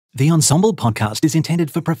The Ensombl podcast is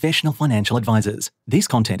intended for professional financial advisors. This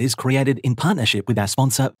content is created in partnership with our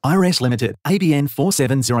sponsor, IRES Limited, ABN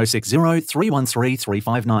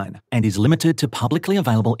 47060313 and is limited to publicly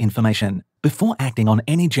available information. Before acting on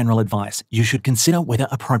any general advice, you should consider whether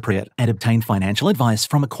appropriate and obtain financial advice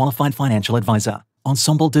from a qualified financial advisor.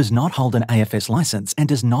 Ensombl does not hold an AFS license and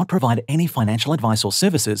does not provide any financial advice or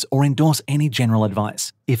services or endorse any general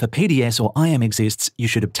advice. If a PDS or IM exists, you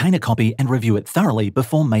should obtain a copy and review it thoroughly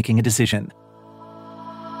before making a decision.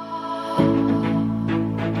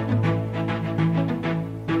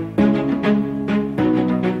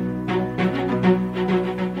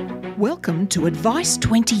 Welcome to Advice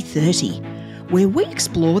 2030, where we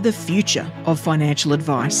explore the future of financial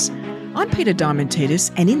advice. I'm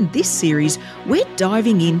Peita, and in this series, we're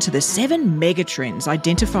diving into the 7 megatrends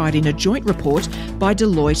identified in a joint report by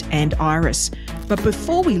Deloitte and IRES. But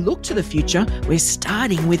before we look to the future, we're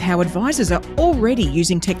starting with how advisors are already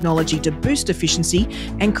using technology to boost efficiency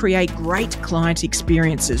and create great client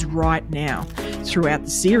experiences right now. Throughout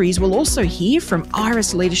the series, we'll also hear from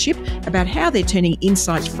IRES leadership about how they're turning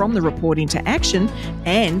insights from the report into action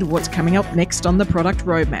and what's coming up next on the product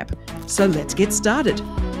roadmap. So let's get started.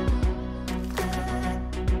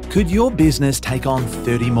 Could your business take on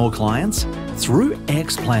 30 more clients? Through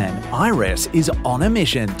Xplan, IRES is on a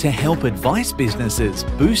mission to help advice businesses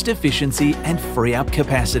boost efficiency and free up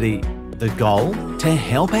capacity. The goal? To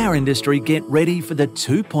help our industry get ready for the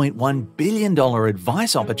 $2.1 billion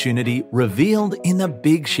advice opportunity revealed in the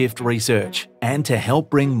Big Shift research, and to help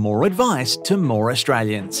bring more advice to more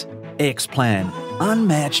Australians. Xplan,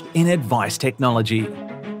 unmatched in advice technology.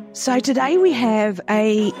 So today we have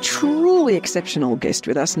a truly exceptional guest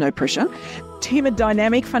with us, no pressure. Tim, a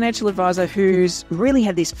dynamic financial advisor who's really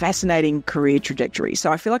had this fascinating career trajectory.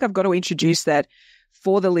 So I feel like I've got to introduce that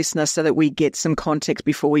for the listener so that we get some context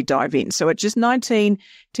before we dive in. So at just 19,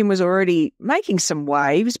 Tim was already making some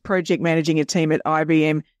waves, project managing a team at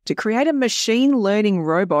IBM to create a machine learning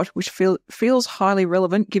robot, which feels highly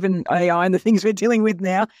relevant given AI and the things we're dealing with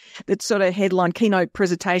now, that sort of headline keynote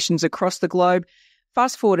presentations across the globe.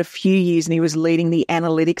 Fast forward a few years and he was leading the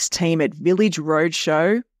analytics team at Village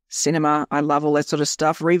Roadshow, cinema, I love all that sort of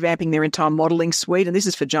stuff, revamping their entire modelling suite. And this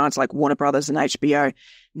is for giants like Warner Brothers and HBO.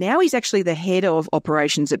 Now he's actually the head of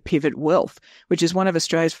operations at Pivot Wealth, which is one of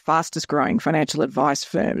Australia's fastest growing financial advice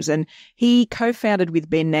firms. And he co-founded with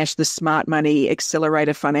Ben Nash the Smart Money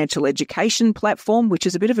Accelerator financial education platform, which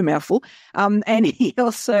is a bit of a mouthful. And he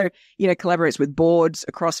also, collaborates with boards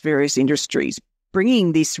across various industries,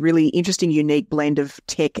 bringing this really interesting, unique blend of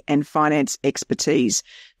tech and finance expertise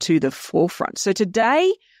to the forefront. So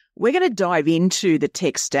today, we're going to dive into the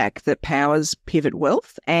tech stack that powers Pivot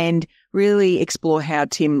Wealth and really explore how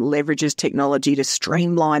Tim leverages technology to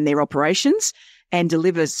streamline their operations and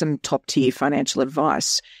deliver some top-tier financial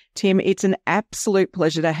advice. Tim, it's an absolute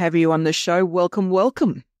pleasure to have you on the show. Welcome,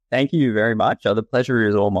 welcome. Thank you very much. The pleasure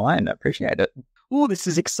is all mine. I appreciate it. Oh, this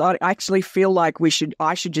is exciting. I actually feel like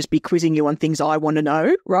I should just be quizzing you on things I want to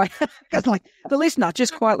know, right? Because like the listener,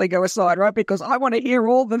 just quietly go aside, right? Because I want to hear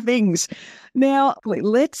all the things. Now,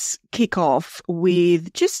 let's kick off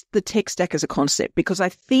with just the tech stack as a concept, because I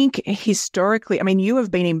think historically, you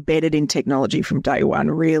have been embedded in technology from day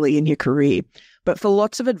one, really, in your career. But for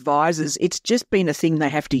lots of advisors, it's just been a thing they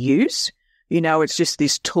have to use. It's just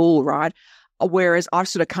this tool, right? Whereas I've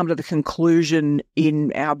sort of come to the conclusion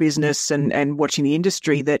in our business and watching the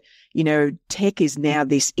industry that, tech is now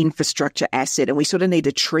this infrastructure asset and we sort of need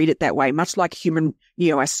to treat it that way, much like human,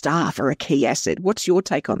 our staff are a key asset. What's your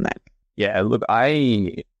take on that? Yeah, look,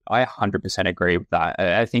 I 100% agree with that.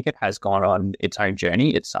 I think it has gone on its own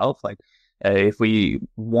journey itself. If we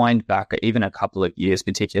wind back even a couple of years,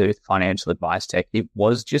 particularly with financial advice tech, it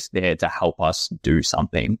was just there to help us do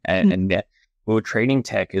something. And we were treating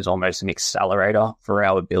tech as almost an accelerator for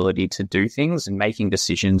our ability to do things and making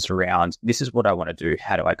decisions around, this is what I want to do.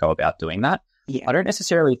 How do I go about doing that? Yeah. I don't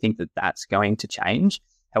necessarily think that that's going to change.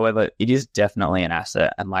 However, it is definitely an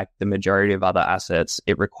asset. And like the majority of other assets,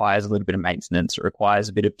 it requires a little bit of maintenance. It requires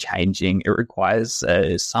a bit of changing. It requires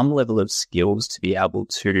some level of skills to be able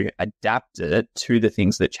to adapt it to the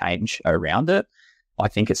things that change around it. I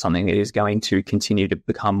think it's something that is going to continue to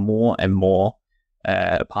become more and more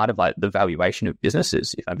part of like the valuation of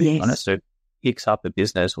businesses, if I'm being honest. So picks up a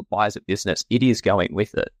business or buys a business, it is going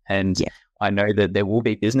with it. And I know that there will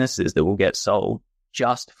be businesses that will get sold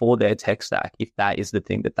just for their tech stack if that is the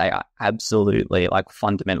thing that they are absolutely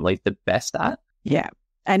fundamentally the best at. Yeah.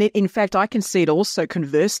 And in fact, I can see it also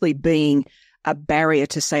conversely being a barrier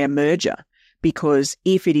to, say, a merger, because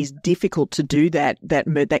if it is difficult to do that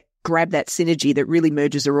grab that synergy that really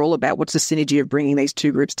mergers are all about, what's the synergy of bringing these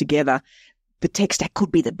two groups together? the tech stack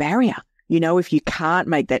could be the barrier. If you can't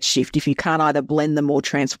make that shift, if you can't either blend them or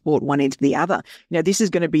transport one into the other, this is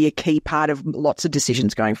going to be a key part of lots of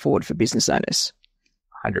decisions going forward for business owners.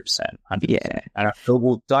 100%. Yeah. And I feel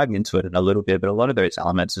we'll dive into it in a little bit, but a lot of those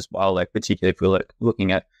elements as well, like particularly if we're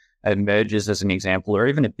looking at mergers as an example, or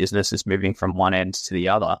even a business is moving from one end to the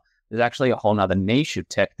other, there's actually a whole nother niche of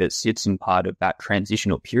tech that sits in part of that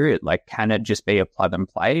transitional period. Like, can it just be a plug and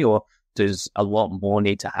play, or does a lot more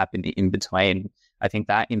need to happen in between? I think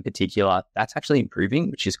that in particular, that's actually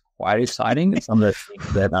improving, which is quite exciting. It's some of the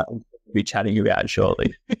things that we'll be chatting about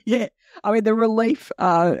shortly. Yeah. I mean, the relief,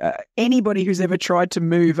 anybody who's ever tried to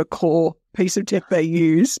move a core piece of tech they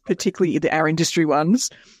use, particularly our industry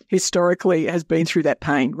ones, historically has been through that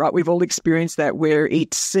pain, right? We've all experienced that where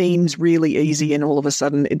it seems really easy and all of a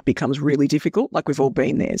sudden it becomes really difficult. Like, we've all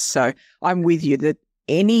been there. So I'm with you that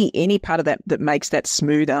any part of that makes that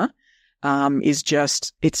smoother is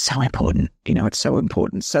just, it's so important. It's so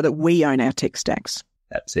important so that we own our tech stacks.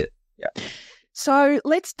 That's it. Yeah. So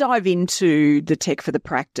let's dive into the tech for the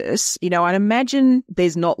practice. I'd imagine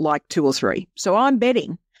there's not like 2 or 3. So I'm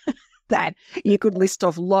betting that you could list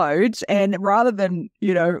off loads, and rather than,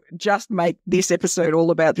 just make this episode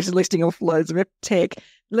all about just listing off loads of tech,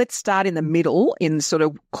 let's start in the middle in sort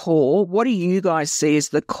of core. What do you guys see as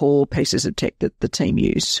the core pieces of tech that the team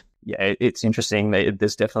use? Yeah, it's interesting.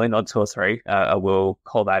 There's definitely not 2 or 3. I will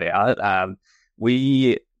call that out.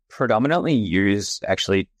 We predominantly use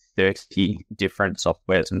actually 30 different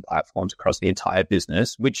softwares and platforms across the entire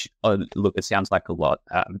business, which, look, it sounds like a lot.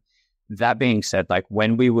 That being said, like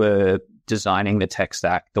when we were designing the tech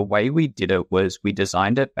stack, the way we did it was we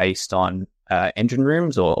designed it based on engine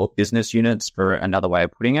rooms or business units, for another way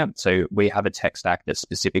of putting it. So we have a tech stack that's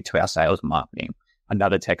specific to our sales and marketing,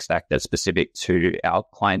 another tech stack that's specific to our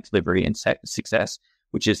client delivery and success,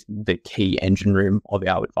 which is the key engine room of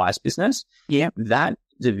our advice business. Yeah. That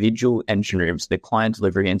individual engine rooms, the client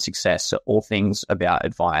delivery and success, so all things about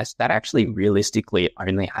advice, that actually realistically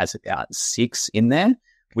only has about 6 in there,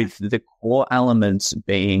 with the core elements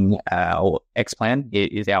being our Xplan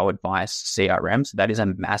is our advice CRM. So that is a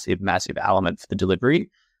massive, massive element for the delivery.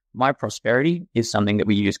 My Prosperity is something that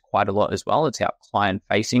we use quite a lot as well. It's our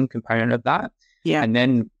client-facing component of that. Yeah. And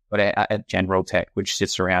then we've got our general tech, which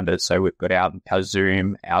sits around it. So we've got our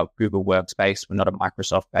Zoom, our Google Workspace. We're not a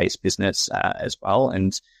Microsoft-based business as well.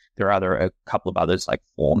 And there are a couple of others like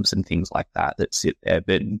Forms and things like that sit there.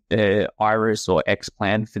 But Iris or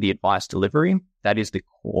Xplan for the advice delivery, that is the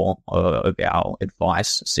core of our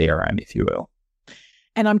advice CRM, if you will.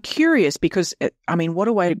 And I'm curious because, what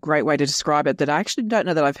a great way to describe it that I actually don't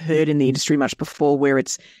know that I've heard in the industry much before, where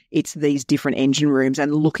it's these different engine rooms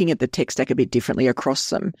and looking at the tech stack a bit differently across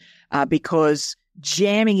them, because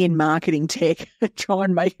jamming in marketing tech, try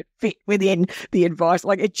and make it fit within the advice,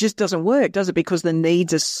 like it just doesn't work, does it? Because the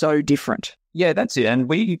needs are so different. Yeah, that's it. And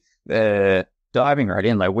we diving right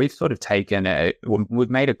in, like we've sort of we've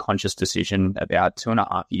made a conscious decision about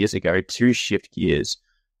 2.5 years ago to shift gears.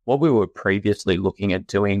 What we were previously looking at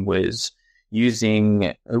doing was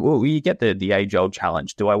using, you get the age-old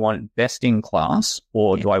challenge. Do I want best in class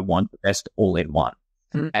or do I want the best all-in-one?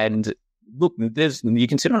 Mm-hmm. And look, you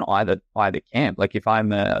can sit on either camp. Like if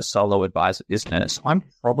I'm a solo advisor business, I'm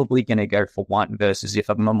probably going to go for one, versus if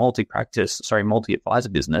I'm a multi-advisor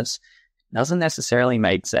business, it doesn't necessarily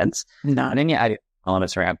make sense. No. And then you add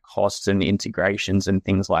elements around costs and integrations and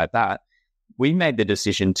things like that. We made the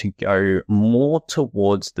decision to go more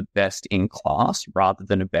towards the best in class rather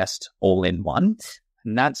than a best all-in-one.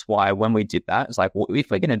 And that's why when we did that, it's like, well,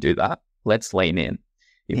 if we're going to do that, let's lean in.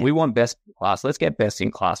 If we want best in class, let's get best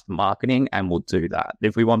in class for marketing and we'll do that.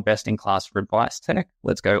 If we want best in class for advice tech,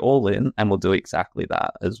 let's go all in and we'll do exactly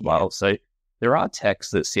that as well. So there are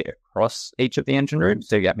techs that sit across each of the engine rooms.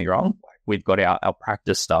 Don't get me wrong. We've got our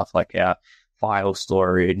practice stuff like our file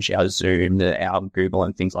storage, our Zoom, our Google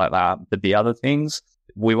and things like that. But the other things,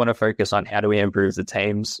 we want to focus on how do we improve the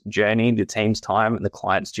team's journey, the team's time, and the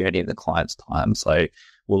client's journey and the client's time. So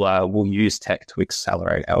we'll use tech to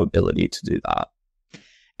accelerate our ability to do that.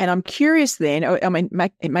 And I'm curious then,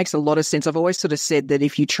 it makes a lot of sense. I've always sort of said that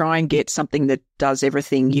if you try and get something that does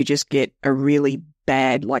everything, you just get a really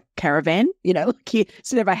bad, like caravan, like you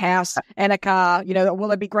instead of a house and a car, well,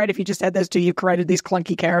 it'd be great if you just had those two. You've created this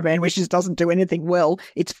clunky caravan, which just doesn't do anything well.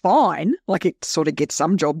 It's fine. Like it sort of gets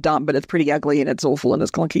some job done, but it's pretty ugly and it's awful and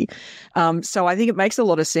it's clunky. So I think it makes a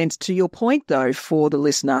lot of sense. To your point though, for the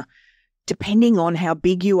listener, depending on how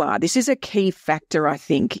big you are, this is a key factor, I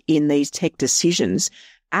think, in these tech decisions.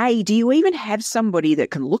 Do you even have somebody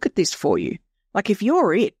that can look at this for you? Like if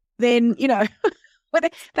you're it, then, Well,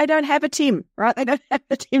 they don't have a Tim, right? They don't have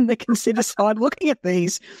a Tim that can sit aside looking at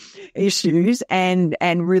these issues and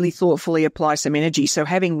really thoughtfully apply some energy. So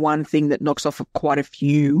having one thing that knocks off quite a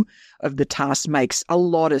few of the tasks makes a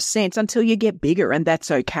lot of sense until you get bigger, and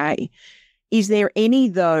that's okay. Is there any,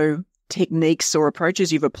 though, techniques or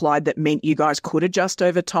approaches you've applied that meant you guys could adjust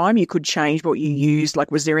over time? You could change what you used?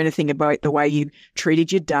 Like, was there anything about the way you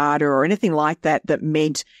treated your data or anything like that that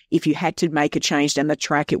meant if you had to make a change down the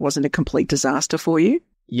track, it wasn't a complete disaster for you?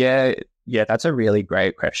 Yeah, that's a really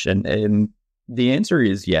great question. And the answer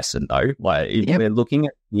is yes and no. Like, if we're looking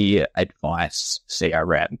at the advice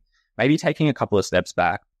CRM, maybe taking a couple of steps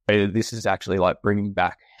back. This is actually like bringing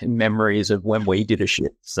back memories of when we did a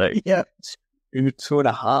shift. So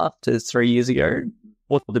 2.5 to 3 years ago,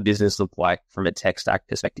 what the business looked like from a tech stack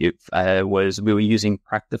perspective was we were using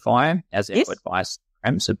Practify as our advice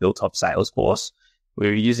CRM, so built off Salesforce. We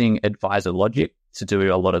were using Advisor Logic to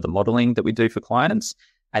do a lot of the modeling that we do for clients.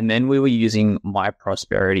 And then we were using My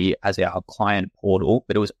Prosperity as our client portal,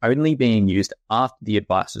 but it was only being used after the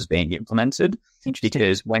advice was being implemented,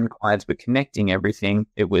 because when clients were connecting everything,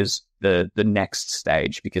 it was the next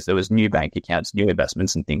stage, because there was new bank accounts, new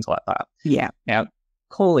investments and things like that. Yeah. Now,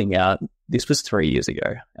 calling out, this was 3 years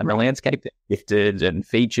ago, and the landscape shifted and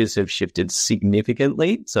features have shifted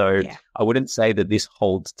significantly. So I wouldn't say that this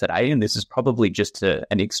holds today, and this is probably just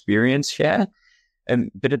an experience share.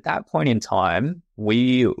 But at that point in time,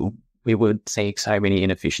 we were seeing so many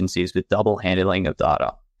inefficiencies with double handling of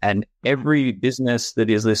data. And every business that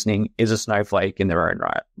is listening is a snowflake in their own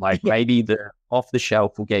right. Like maybe the off the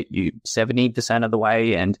shelf will get you 70% of the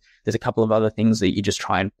way, and there's a couple of other things that you just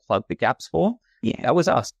try and plug the gaps for. Yeah, that was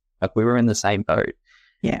us. Like, we were in the same boat.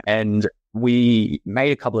 Yeah, and we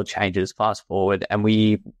made a couple of changes. Fast forward, and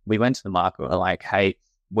we went to the market. We're like, hey,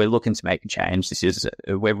 we're looking to make a change.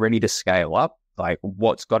 We're ready to scale up. Like,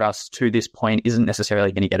 what's got us to this point isn't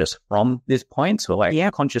necessarily going to get us from this point. So,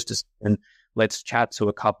 like, conscious decision. Let's chat to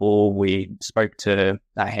a couple. We spoke to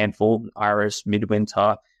a handful: Iris,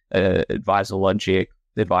 Midwinter, Advisor Logic,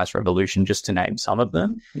 Advice Revolution, just to name some of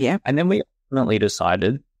them. Yeah, and then we ultimately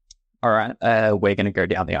decided, all right, we're going to go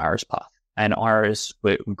down the Iris path. And Iris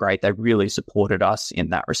were great. They really supported us in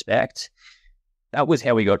that respect. That was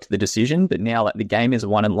how we got to the decision. But now, like, the game is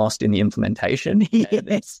won and lost in the implementation.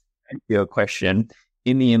 Yes. Your question,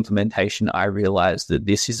 in the implementation, I realized that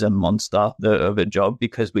this is a monster of a job,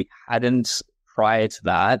 because we hadn't, prior to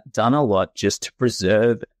that, done a lot just to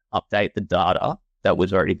preserve, update the data that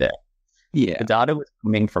was already there. Yeah, the data was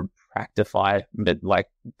coming from Practify, but like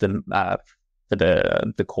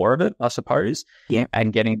the core of it, I suppose. Yeah,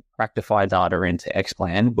 and getting Practify data into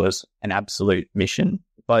Xplan was an absolute mission.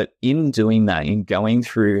 But in doing that, in going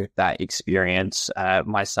through that experience,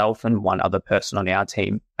 myself and one other person on our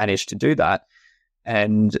team managed to do that.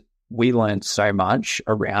 And we learned so much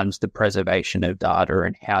around the preservation of data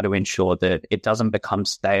and how to ensure that it doesn't become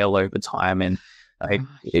stale over time. And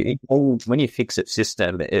when you fix a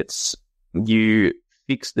system, it's you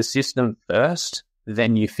fix the system first,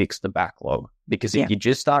 then you fix the backlog. Because if you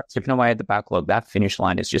just start chipping away at the backlog, that finish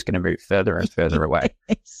line is just going to move further and further away.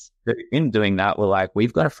 So in doing that, we're like,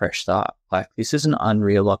 we've got a fresh start. Like, this is an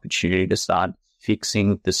unreal opportunity to start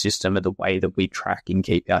fixing the system of the way that we track and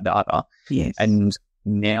keep our data. Yes. And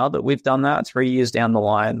now that we've done that 3 years down the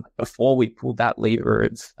line, before we pulled that lever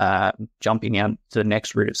of jumping out to the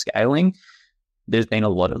next route of scaling, there's been a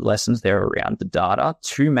lot of lessons there around the data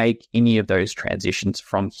to make any of those transitions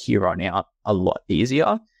from here on out a lot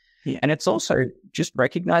easier. Yeah. And it's also just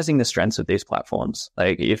recognizing the strengths of these platforms.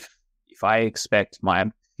 Like, if I expect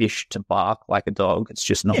my fish to bark like a dog, it's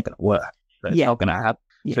just not going to work. It's not going to happen.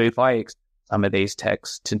 Yeah. So if I expect some of these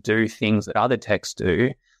techs to do things that other techs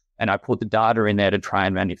do, and I put the data in there to try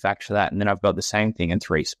and manufacture that, and then I've got the same thing in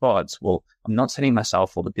 3 spots, well, I'm not setting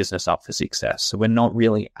myself or the business up for success. So we're not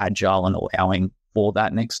really agile and allowing for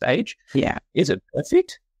that next stage. Yeah. Is it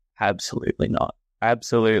perfect? Absolutely not.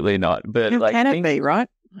 Absolutely not. But can it be, right?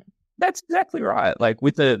 That's exactly right. Like,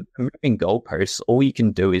 with the moving goalposts, all you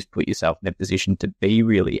can do is put yourself in a position to be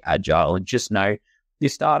really agile and just know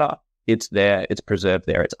this data, it's there, it's preserved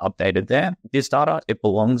there, it's updated there. This data, it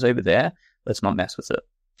belongs over there. Let's not mess with it.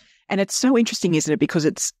 And it's so interesting, isn't it? Because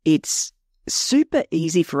it's super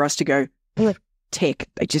easy for us to go, tech,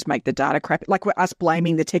 they just make the data crap. Like, we're us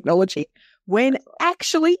blaming the technology, when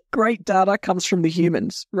actually great data comes from the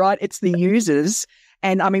humans, right? It's the users.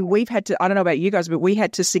 And I mean, we've had to, I don't know about you guys, but we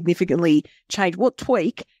had to significantly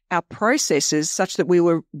tweak our processes such that we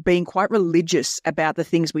were being quite religious about the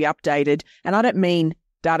things we updated. And I don't mean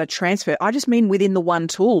data transfer. I just mean within the one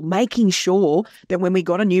tool, making sure that when we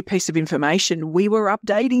got a new piece of information, we were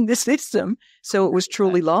updating the system so it was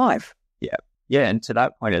truly live. Yeah. Yeah, and to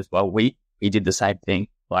that point as well, we did the same thing.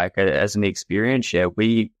 Like as an experience share,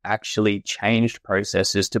 we actually changed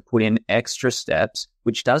processes to put in extra steps,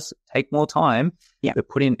 which does take more time, but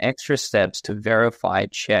put in extra steps to verify,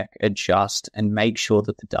 check, adjust, and make sure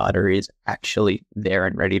that the data is actually there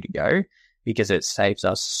and ready to go, because it saves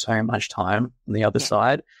us so much time on the other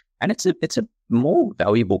side. And it's a more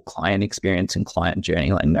valuable client experience and client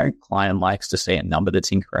journey. Like no client likes to see a number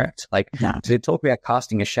that's incorrect. Like to talk about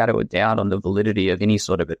casting a shadow of doubt on the validity of any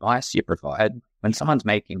sort of advice you provide, when someone's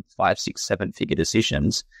making 5, 6, 7-figure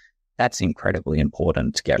decisions, that's incredibly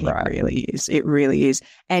important to get right. It really is. It really is.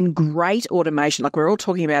 And great automation. Like we're all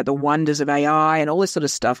talking about the wonders of AI and all this sort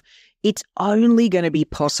of stuff. It's only going to be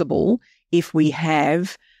possible if we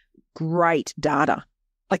have great data.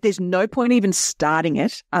 Like there's no point even starting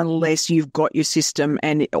it unless you've got your system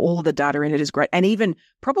and all the data in it is great, and even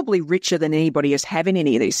probably richer than anybody else having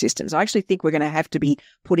any of these systems. I actually think we're going to have to be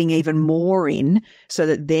putting even more in so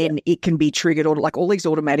that then it can be triggered, or like all these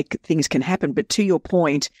automatic things can happen. But to your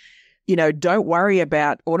point, don't worry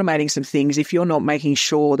about automating some things if you're not making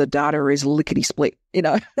sure the data is lickety split,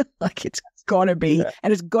 like it's got to be,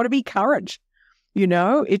 and it's got to be current.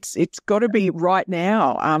 It's got to be right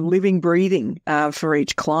now, living, breathing for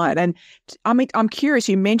each client. And I mean, I'm curious,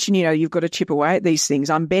 you mentioned, you've got to chip away at these things.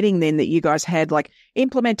 I'm betting then that you guys had like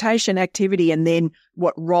implementation activity and then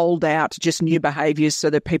what rolled out just new behaviors so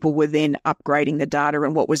that people were then upgrading the data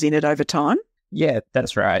and what was in it over time. Yeah,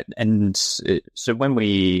 that's right. And so when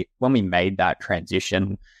we made that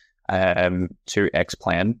transition to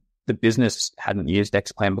Xplan, the business hadn't used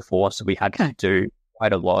Xplan before, so we had to do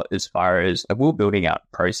quite a lot as far as we're building out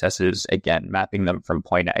processes, again, mapping them from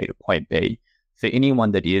point A to point B. For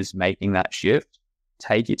anyone that is making that shift,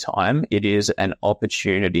 take your time. It is an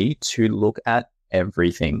opportunity to look at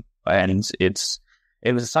everything. And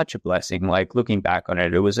it was such a blessing. Like looking back on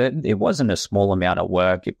it, it wasn't a small amount of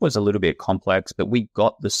work. It was a little bit complex, but we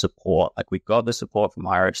got the support. Like we got the support from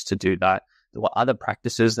Iris to do that. There were other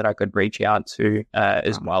practices that I could reach out to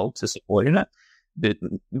as well to support in it. But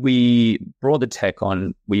we brought the tech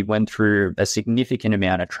on. We went through a significant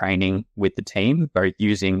amount of training with the team, both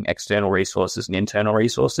using external resources and internal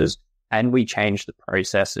resources. And we changed the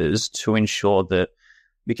processes to ensure that,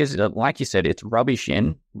 because like you said, it's rubbish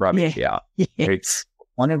in, rubbish out. It's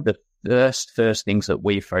one of the first things that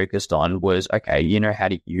we focused on was, okay, you know how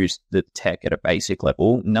to use the tech at a basic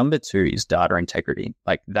level. Number 2 is data integrity.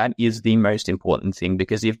 Like that is the most important thing,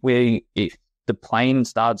 because if the plane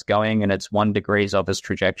starts going and it's 1 degree off its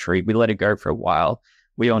trajectory, we let it go for a while.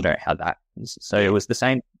 We all know how that is. So it was the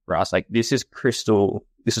same for us. Like this is crystal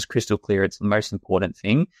clear. It's the most important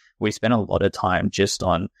thing. We spent a lot of time just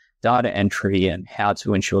on data entry and how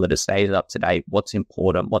to ensure that it stays up to date, what's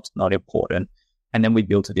important, what's not important. And then we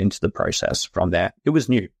built it into the process from there. It was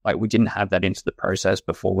new. Like we didn't have that into the process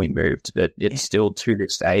before we moved, but it's still to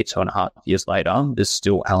this day, 2.5 years later, there's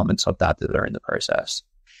still elements of that are in the process.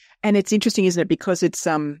 And it's interesting, isn't it? Because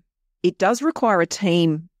it does require a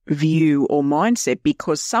team view or mindset,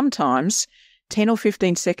 because sometimes 10 or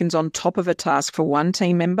 15 seconds on top of a task for one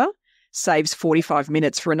team member saves 45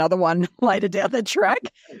 minutes for another one later down the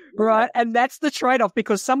track, right? And that's the trade-off,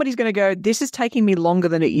 because somebody's going to go, this is taking me longer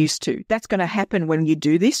than it used to. That's going to happen when you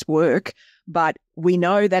do this work, but we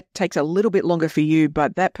know that takes a little bit longer for you,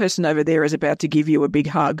 but that person over there is about to give you a big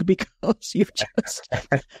hug because you've just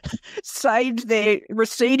saved their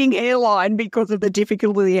receding hairline because of the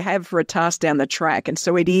difficulty you have for a task down the track. And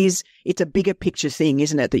so it's a bigger picture thing,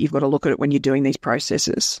 isn't it, that you've got to look at it when you're doing these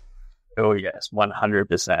processes. Oh, yes,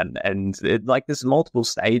 100%. And there's multiple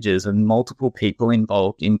stages and multiple people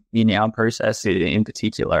involved in our process in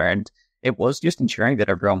particular. And it was just ensuring that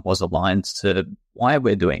everyone was aligned to why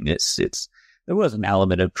we're doing this. There was an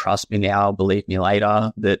element of trust me now, believe me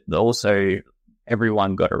later, that also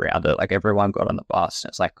everyone got around it. Like everyone got on the bus.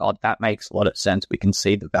 It's like, God, that makes a lot of sense. We can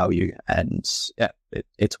see the value, and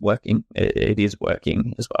it's working. It is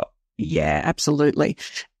working as well. Yeah, absolutely.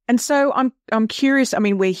 And so I'm curious, I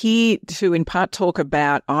mean, we're here to in part talk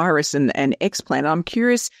about Iris and Xplan. I'm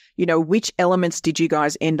curious, which elements did you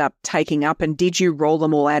guys end up taking up, and did you roll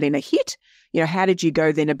them all out in a hit? How did you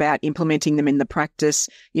go then about implementing them in the practice?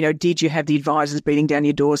 Did you have the advisors beating down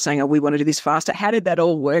your door saying, oh, we want to do this faster? How did that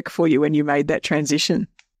all work for you when you made that transition?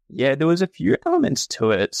 Yeah, there was a few elements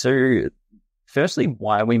to it. So firstly,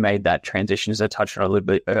 why we made that transition, as I touched on a little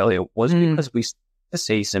bit earlier, was because we to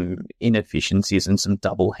see some inefficiencies and some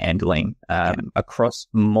double handling across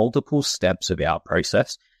multiple steps of our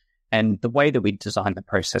process. And the way that we designed the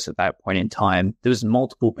process at that point in time, there was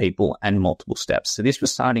multiple people and multiple steps. So this was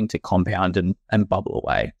starting to compound and bubble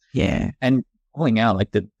away. Yeah. And pulling out,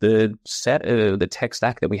 like the set of the tech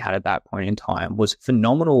stack that we had at that point in time was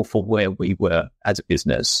phenomenal for where we were as a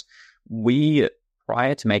business.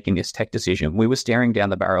 Prior to making this tech decision, we were staring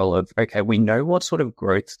down the barrel of, okay, we know what sort of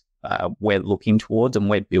growth we're looking towards and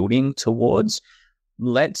we're building towards.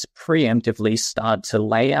 Let's preemptively start to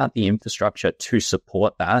lay out the infrastructure to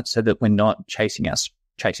support that so that we're not chasing our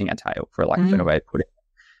tail, for lack of a better way to put it.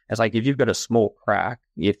 It's like if you've got a small crack,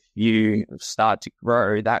 if you start to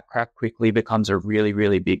grow, that crack quickly becomes a really,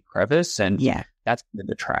 really big crevice. And that's going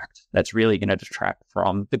to detract. That's really going to detract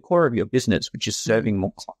from the core of your business, which is serving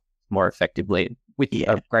more effectively with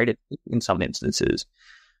a greater in some instances.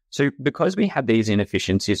 So because we had these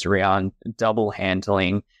inefficiencies around double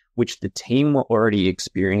handling, which the team were already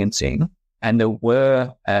experiencing, and there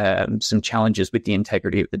were some challenges with the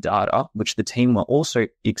integrity of the data, which the team were also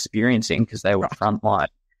experiencing because they were frontline.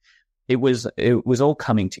 It was all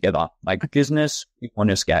coming together. Like business, we want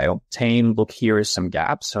to scale. Team, look, here is some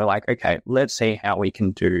gaps. So like, okay, let's see how we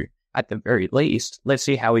can do, at the very least, let's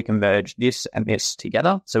see how we can merge this and this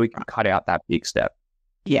together so we can cut out that big step.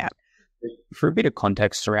 Yeah. For a bit of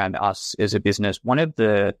context around us as a business, one of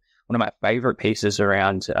my favorite pieces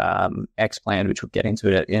around Xplan, which we'll get into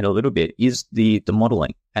it in a little bit, is the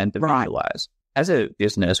modeling and the visualize. As a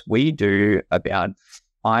business, we do about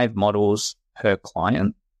 5 models per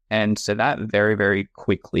client. And so that very, very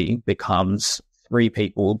quickly becomes 3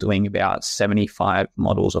 people doing about 75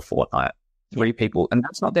 models a fortnight. 3 people. And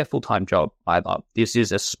that's not their full-time job either. This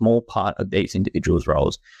is a small part of these individuals'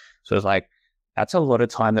 roles. So it's like, that's a lot of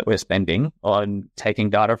time that we're spending on taking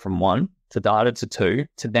data from 1 to data to 2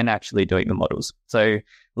 to then actually doing the models. So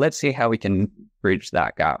let's see how we can bridge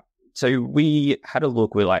that gap. So we had a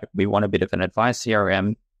look. We want a bit of an advice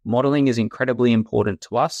CRM. Modeling is incredibly important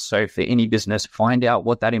to us. So for any business, find out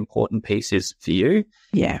what that important piece is for you.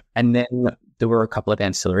 Yeah. And then there were a couple of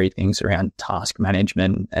ancillary things around task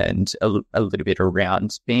management and a little bit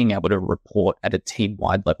around being able to report at a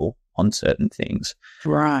team-wide level on certain things.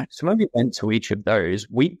 Right. So when we went to each of those,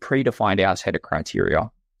 we predefined our set of criteria.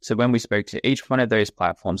 So when we spoke to each one of those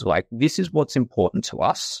platforms, we're like, this is what's important to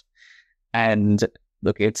us. And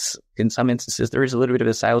look, it's in some instances, there is a little bit of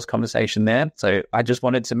a sales conversation there. So I just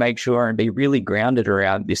wanted to make sure and be really grounded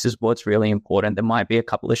around this is what's really important. There might be a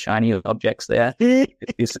couple of shiny objects there.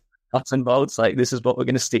 It's nuts and bolts, like this is what we're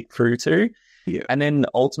going to stick through to. Yeah. And then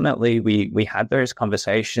ultimately we had those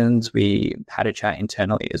conversations. We had a chat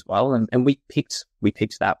internally as well. And we picked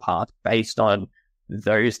that path based on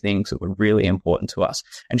those things that were really important to us.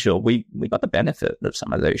 And sure, we got the benefit of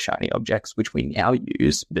some of those shiny objects, which we now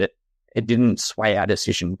use, but it didn't sway our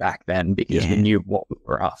decision back then because we knew what we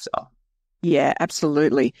were after. Yeah,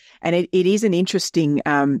 absolutely. And it is an interesting,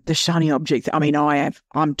 the shiny object. I mean,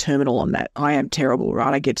 I'm terminal on that. I am terrible,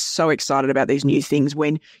 right? I get so excited about these new things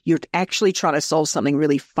when you're actually trying to solve something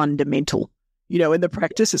really fundamental. You know, in the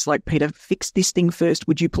practice, it's like, Peter, fix this thing first,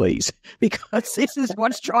 would you please? Because this is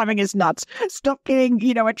what's driving us nuts. Stop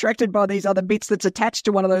getting, attracted by these other bits that's attached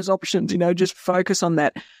to one of those options, just focus on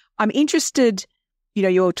that. I'm interested,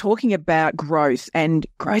 you're talking about growth, and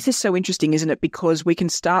growth is so interesting, isn't it? Because we can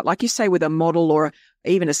start, like you say, with a model or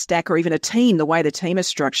even a stack or even a team, the way the team is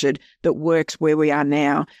structured that works where we are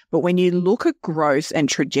now. But when you look at growth and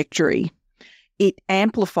trajectory, it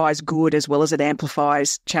amplifies good as well as it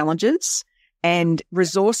amplifies challenges. And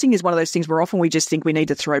resourcing is one of those things where often we just think we need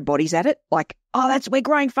to throw bodies at it. Like, we're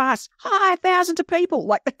growing fast. Hi, thousands of people.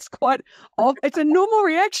 Like, that's it's a normal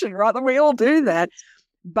reaction, right? That we all do that.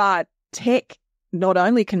 But tech not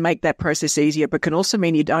only can make that process easier, but can also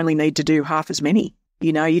mean you'd only need to do half as many.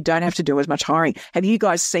 You don't have to do as much hiring. Have you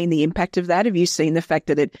guys seen the impact of that? Have you seen the fact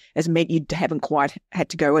that it has meant you haven't quite had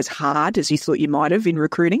to go as hard as you thought you might have in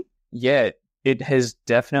recruiting? Yeah. It has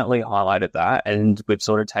definitely highlighted that, and we've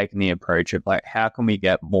sort of taken the approach of like, how can we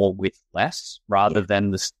get more with less rather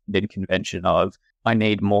than the standard convention of I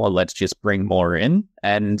need more, let's just bring more in.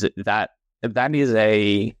 And that is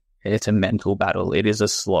it's a mental battle. It is a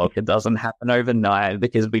slog. It doesn't happen overnight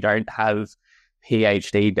because we don't have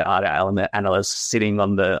PhD data analysts sitting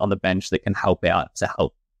on the bench that can help out to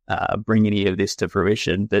help bring any of this to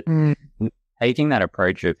fruition. But taking that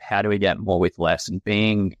approach of how do we get more with less and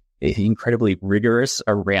being incredibly rigorous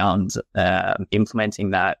around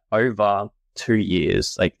implementing that over 2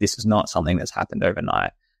 years. Like, this is not something that's happened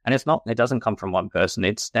overnight. And it doesn't come from one person.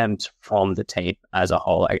 It stems from the team as a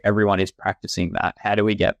whole. Like, everyone is practicing that. How do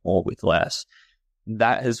we get more with less?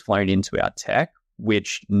 That has flown into our tech,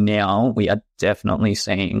 which now we are definitely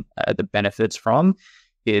seeing the benefits from.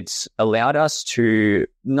 It's allowed us to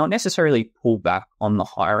not necessarily pull back on the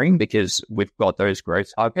hiring because we've got those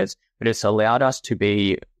growth targets, but it's allowed us to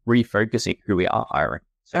be refocusing who we are hiring.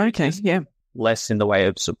 So less in the way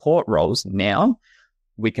of support roles. Now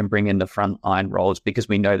we can bring in the frontline roles because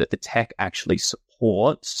we know that the tech actually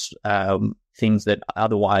supports things that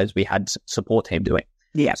otherwise we had support team doing.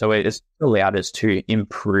 Yeah. So it has allowed us to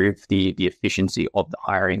improve the efficiency of the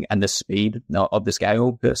hiring and the speed of the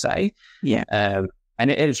scale per se. Yeah.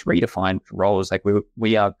 And it has redefined roles. Like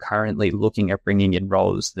we are currently looking at bringing in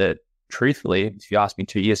roles that, truthfully, if you asked me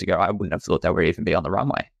 2 years ago, I wouldn't have thought they would even be on the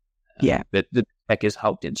runway. Yeah. But the tech has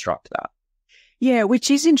helped instruct that. Yeah, which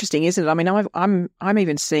is interesting, isn't it? I mean, I'm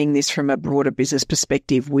even seeing this from a broader business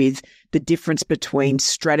perspective with the difference between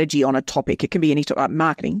strategy on a topic. It can be any topic,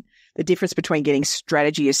 marketing. The difference between getting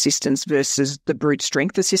strategy assistance versus the brute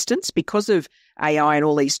strength assistance. Because of AI and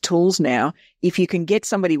all these tools now, if you can get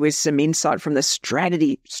somebody with some insight from the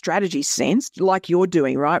strategy sense, like you're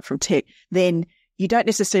doing, right, from tech, then you don't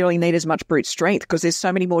necessarily need as much brute strength because there's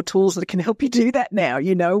so many more tools that can help you do that now,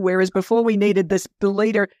 whereas before we needed the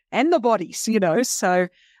leader and the bodies, So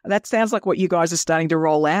that sounds like what you guys are starting to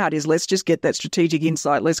roll out is let's just get that strategic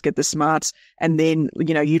insight, let's get the smarts, and then,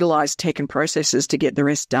 utilize tech and processes to get the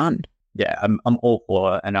rest done. Yeah, I'm all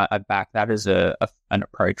for it, and I back that as an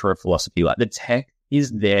approach or a philosophy. Like the tech is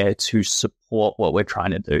there to support what we're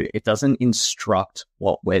trying to do. It doesn't instruct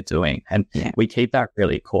what we're doing. And we keep that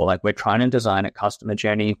really cool. Like we're trying to design a customer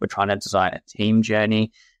journey. We're trying to design a team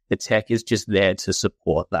journey. The tech is just there to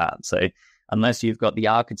support that. So unless you've got the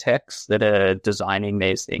architects that are designing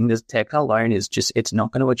these things, the tech alone it's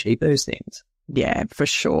not going to achieve those things. Yeah, for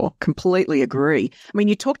sure. Completely agree. I mean,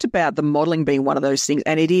 you talked about the modeling being one of those things,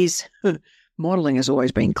 and it is... Modeling has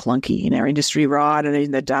always been clunky in our industry, right? And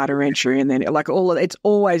in the data entry, and then it's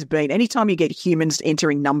always been, anytime you get humans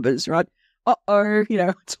entering numbers, right?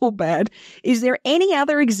 It's all bad. Is there any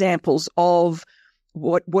other examples of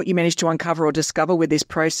what you managed to uncover or discover with this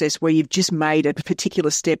process where you've just made a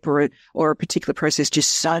particular step or a particular process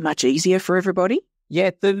just so much easier for everybody?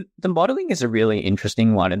 Yeah, the modeling is a really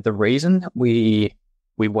interesting one. And the reason we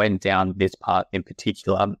went down this part in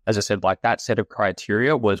particular, as I said, like that set of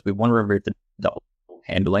criteria was we want to remove the double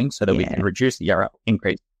handling so that we can reduce the error,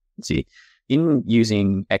 increase efficiency. In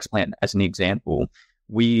using Xplan as an example,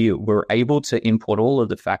 we were able to import all of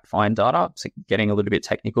the fact find data. So getting a little bit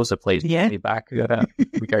technical, so please bring me back.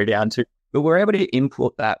 We go down to, but we're able to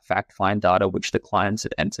import that fact find data which the clients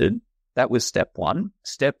had entered. That was step one.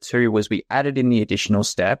 Step two was we added in the additional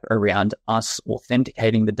step around us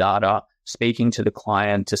authenticating the data, speaking to the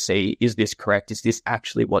client to see, is this correct? Is this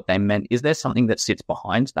actually what they meant? Is there something that sits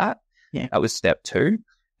behind that? Yeah. That was step two.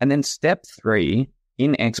 And then step three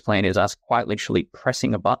in Xplan is us quite literally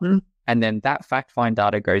pressing a button, and then that fact find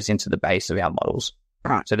data goes into the base of our models.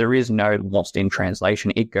 Right. So there is no lost in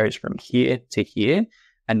translation. It goes from here to here.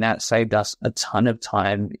 And that saved us a ton of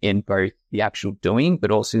time in both the actual doing,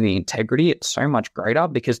 but also the integrity. It's so much greater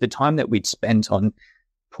because the time that we'd spent on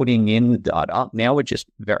putting in the data, now we're just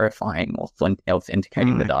verifying or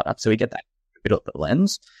authenticating the data. So we get that bit of the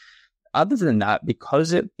lens. Other than that,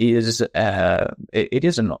 because it is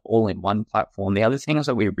an all-in-one platform, the other things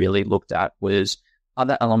that we really looked at was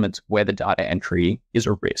other elements where the data entry is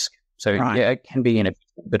a risk. So it can be in a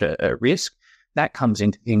bit of a risk. That comes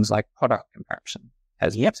into things like product comparison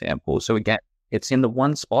as an example. So again, it's in the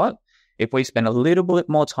one spot. If we spend a little bit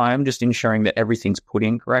more time just ensuring that everything's put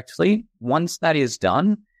in correctly, once that is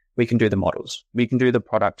done, we can do the models. We can do the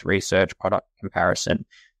product research, product comparison.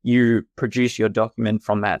 You produce your document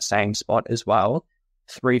from that same spot as well.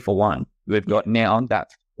 3 for 1. We've got now that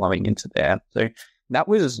flowing into there. So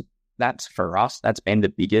that's for us. That's been the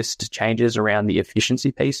biggest changes around the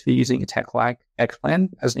efficiency piece for using a tech like Xplan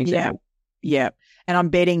as an example. Yeah. And I'm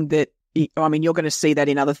betting that, you're going to see that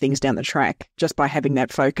in other things down the track just by having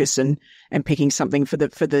that focus and picking something for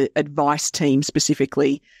the advice team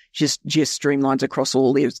specifically, just streamlines across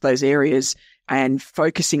all those areas and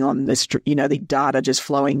focusing on the data just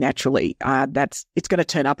flowing naturally. It's going to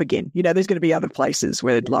turn up again. There's going to be other places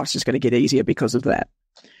where life's just going to get easier because of that,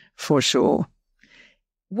 for sure.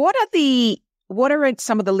 What are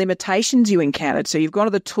some of the limitations you encountered? So you've gone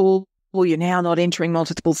to the tool. Well, you're now not entering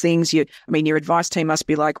multiple things. Your advice team must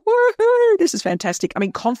be like, woohoo, this is fantastic.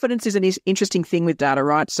 Confidence is an interesting thing with data,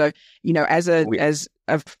 right? So, as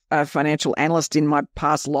a financial analyst in my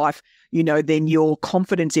past life, then your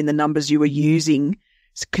confidence in the numbers you were using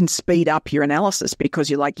can speed up your analysis because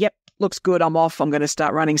you're like, yep, looks good, I'm off, I'm going to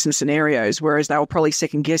start running some scenarios, whereas they were probably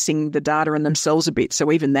second guessing the data and themselves a bit.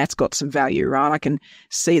 So even that's got some value, right? I can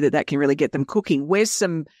see that can really get them cooking. Where's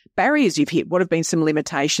some barriers you've hit? What have been some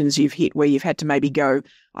limitations you've hit where you've had to maybe go,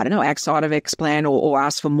 outside of Xplan or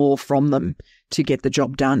ask for more from them to get the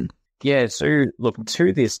job done? Yeah, so look,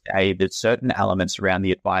 to this day, there's certain elements around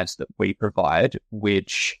the advice that we provide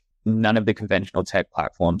which none of the conventional tech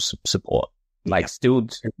platforms support. Like still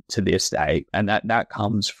to this day. And that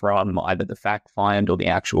comes from either the fact find or the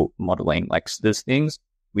actual modeling. Like there's things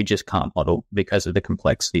we just can't model because of the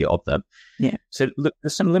complexity of them. Yeah. So look,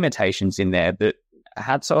 there's some limitations in there, but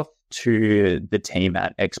hats off to the team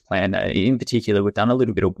at Xplan. In particular, we've done a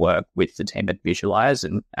little bit of work with the team at Visualize,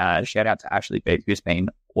 and shout out to Ashley Beat, who's been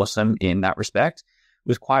awesome in that respect.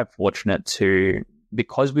 Was quite fortunate to,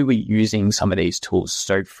 because we were using some of these tools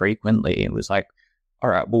so frequently, it was like, all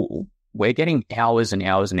right, well, we're getting hours and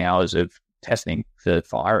hours and hours of testing for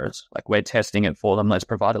hires. Like we're testing it for them. Let's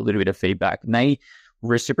provide a little bit of feedback. And they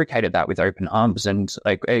reciprocated that with open arms. And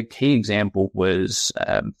like a key example was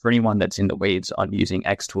for anyone that's in the weeds on using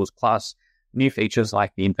X Tools Plus, new features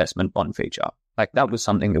like the investment bond feature. Like that was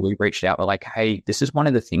something that we reached out. We're like, hey, this is one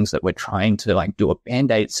of the things that we're trying to like do a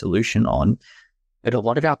Band-Aid solution on. But a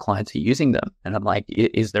lot of our clients are using them. And I'm like,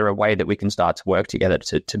 is there a way that we can start to work together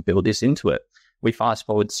to build this into it? We fast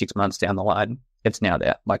forward 6 months down the line, it's now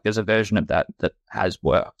there. Like there's a version of that has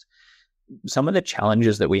worked. Some of the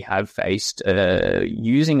challenges that we have faced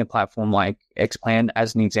using a platform like Xplan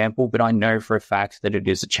as an example, but I know for a fact that it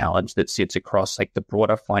is a challenge that sits across like the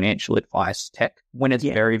broader financial advice tech. When it's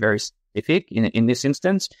very, very specific in this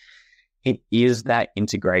instance, it is that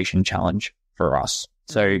integration challenge for us.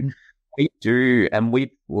 So we do, and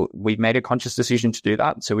we've made a conscious decision to do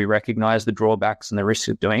that. So we recognize the drawbacks and the risks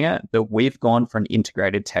of doing it, but we've gone for an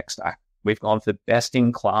integrated tech stack. We've gone for best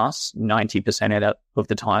in class 90% of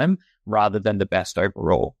the time rather than the best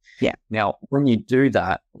overall. Yeah. Now, when you do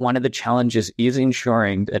that, one of the challenges is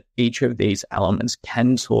ensuring that each of these elements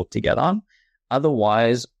can talk together.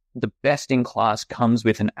 Otherwise, the best in class comes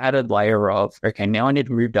with an added layer of, okay, now I need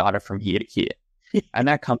to move data from here to here. And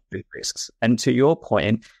that comes with risks. And to your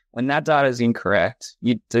point, when that data is incorrect,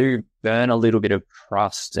 you do burn a little bit of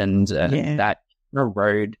trust and that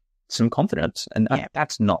erode some confidence. And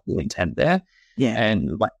that's not the intent there. Yeah.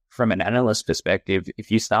 And like from an analyst perspective,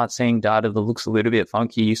 if you start seeing data that looks a little bit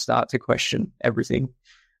funky, you start to question everything.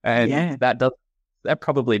 And that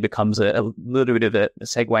probably becomes a little bit of a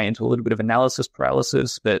segue into a little bit of analysis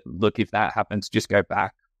paralysis. But look, if that happens, just go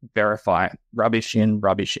back, verify, rubbish in,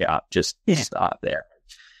 rubbish out, just start there.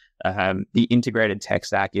 The integrated tech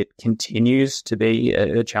stack, it continues to be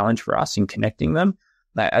a challenge for us in connecting them.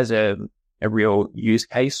 As a real use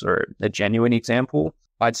case or a genuine example,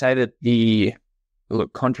 I'd say that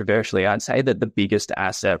controversially, I'd say that the biggest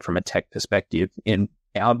asset from a tech perspective in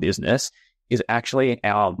our business is actually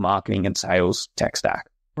our marketing and sales tech stack.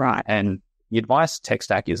 Right. And the advice tech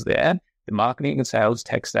stack is there. The marketing and sales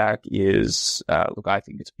tech stack is, I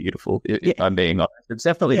think it's beautiful, if I'm being honest. It's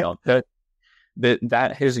definitely not perfect. But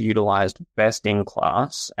that has utilized best in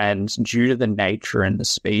class, and due to the nature and the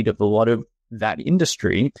speed of a lot of that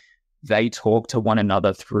industry, they talk to one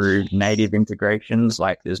another through native integrations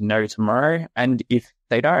like there's no tomorrow. And if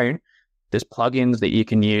they don't, there's plugins that you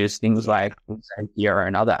can use, things like Zapier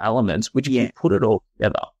and other elements, which you put it all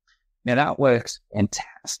together. Now that works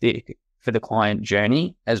fantastic for the client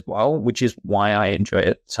journey as well, which is why I enjoy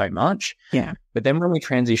it so much. Yeah. But then when we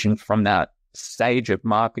transition from that stage of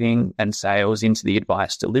marketing and sales into the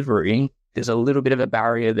advice delivery, there's a little bit of a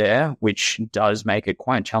barrier there, which does make it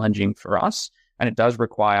quite challenging for us. And it does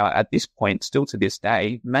require, at this point, still to this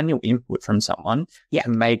day, manual input from someone to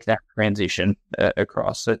make that transition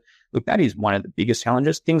across. So, look, that is one of the biggest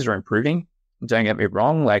challenges. Things are improving. Don't get me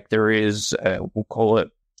wrong. Like there is, we'll call it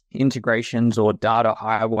integrations or data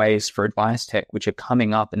highways for advice tech, which are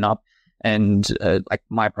coming up and up. And like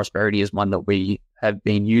My Prosperity is one that we have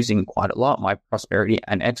been using quite a lot. My Prosperity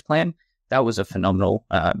and Xplan, that was a phenomenal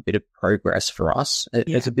bit of progress for us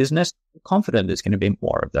as a business. I'm confident there's going to be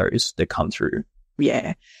more of those that come through.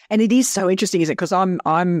 Yeah. And it is so interesting, isn't it? Because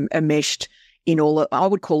I'm enmeshed in all, I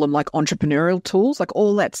would call them like entrepreneurial tools, like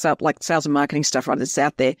all that stuff, like sales and marketing stuff, right, that's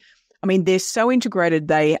out there. I mean, they're so integrated,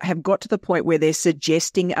 they have got to the point where they're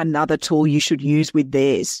suggesting another tool you should use with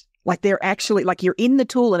theirs. Like they're actually, like you're in the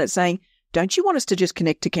tool and it's saying, don't you want us to just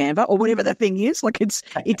connect to Canva or whatever the thing is? Like it's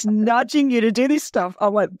nudging you to do this stuff.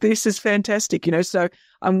 I'm like, this is fantastic, so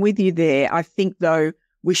I'm with you there. I think though,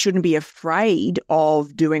 we shouldn't be afraid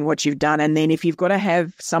of doing what you've done. And then if you've got to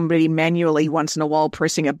have somebody manually once in a while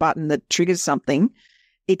pressing a button that triggers something,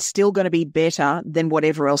 it's still going to be better than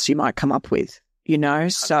whatever else you might come up with,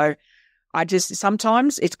 So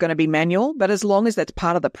sometimes it's going to be manual, but as long as that's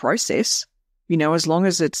part of the process, as long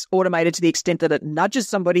as it's automated to the extent that it nudges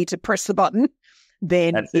somebody to press the button,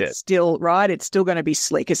 then it's still right. It's still going to be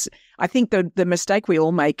slick. I think the mistake we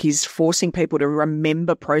all make is forcing people to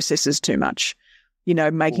remember processes too much,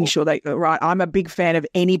 making sure right. I'm a big fan of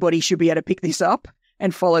anybody should be able to pick this up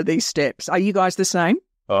and follow these steps. Are you guys the same?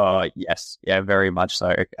 Oh, yes. Yeah, very much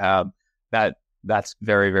so. That's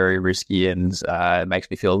very, very risky, and it makes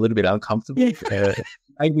me feel a little bit uncomfortable. Yeah.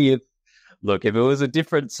 Maybe if it was a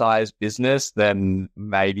different size business, then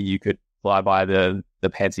maybe you could fly by the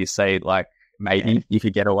fancy seat, like maybe you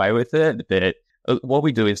could get away with it. But what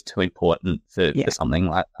we do is too important for something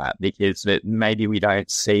like that, because maybe we don't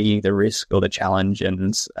see the risk or the challenge,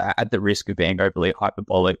 and at the risk of being overly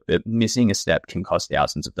hyperbolic, but missing a step can cost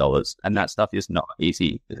thousands of dollars, and that stuff is not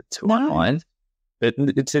easy to unwind. But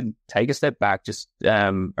to take a step back, just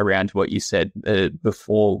around what you said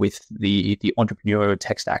before with the entrepreneurial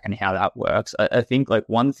tech stack and how that works, I think like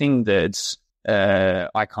one thing that's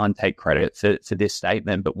I can't take credit for this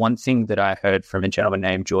statement, but one thing that I heard from a gentleman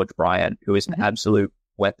named George Bryant, who is an absolute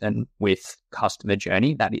weapon with customer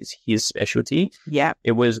journey, that is his specialty. Yeah,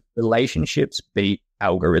 it was relationships beat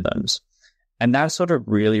algorithms, and that sort of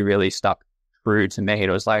really, really stuck true to me.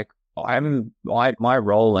 It was like, my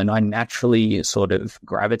role, and I naturally sort of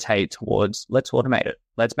gravitate towards, let's automate it.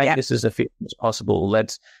 Let's make this as efficient as possible.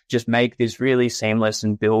 Let's just make this really seamless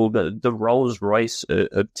and build the Rolls Royce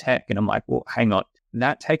of tech. And I'm like, well, hang on.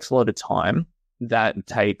 That takes a lot of time. That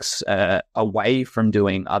takes away from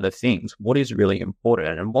doing other things. What is really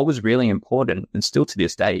important, and what was really important, and still to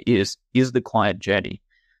this day, is the client journey.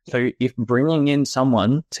 So if bringing in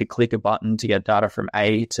someone to click a button to get data from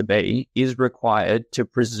A to B is required to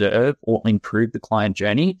preserve or improve the client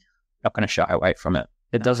journey, I'm not going to shy away from it.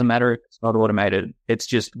 It doesn't matter if it's not automated. It's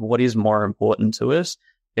just what is more important to us.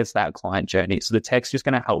 It's that client journey. So the tech's just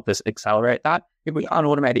going to help us accelerate that. If we can't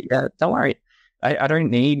automate it yet, don't worry. I don't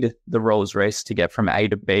need the Rolls Royce to get from A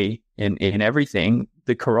to B in everything.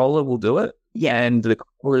 The Corolla will do it. Yeah. And the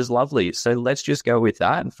Corolla is lovely. So let's just go with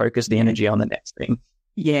that and focus the energy on the next thing.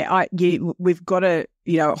 Yeah, we've got to,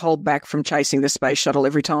 hold back from chasing the space shuttle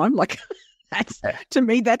every time. Like, to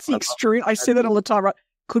me, that's the extreme. I say that all the time, right?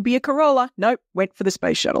 Could be a Corolla. Nope, went for the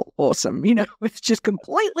space shuttle. Awesome. It's just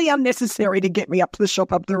completely unnecessary to get me up to the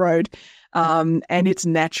shop up the road. And it's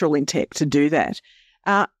natural in tech to do that.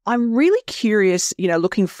 I'm really curious,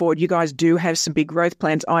 looking forward, you guys do have some big growth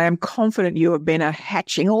plans. I am confident you have been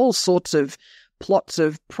hatching all sorts of plots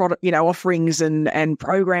of product, offerings and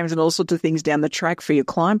programs and all sorts of things down the track for your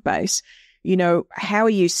client base. How are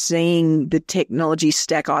you seeing the technology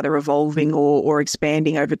stack either evolving or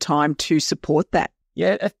expanding over time to support that?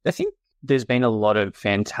 Yeah, I think there's been a lot of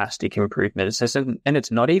fantastic improvements, and it's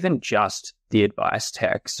not even just the advice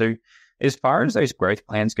tech. So as far as those growth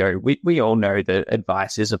plans go, we all know that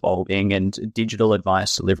advice is evolving, and digital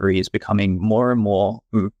advice delivery is becoming more and more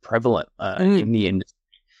prevalent in the industry.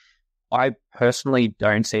 I personally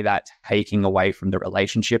don't see that taking away from the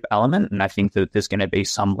relationship element, and I think that there's going to be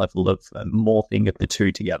some level of morphing of the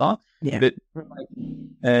two together. Yeah. But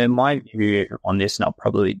my view on this, and I'll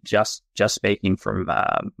probably just speaking from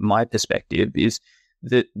my perspective, is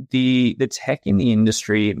that the tech in the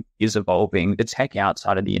industry is evolving. The tech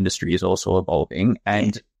outside of the industry is also evolving,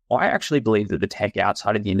 and I actually believe that the tech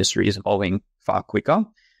outside of the industry is evolving far quicker.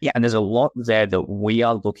 Yeah. And there's a lot there that we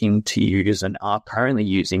are looking to use and are currently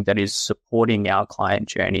using that is supporting our client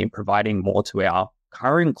journey and providing more to our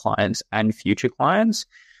current clients and future clients.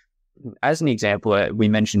 As an example, we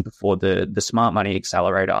mentioned before the Smart Money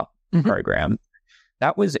Accelerator program.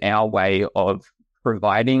 That was our way of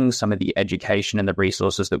providing some of the education and the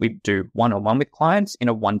resources that we do one-on-one with clients in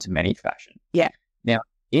a one-to-many fashion. Yeah. Now,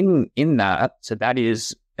 in that, so that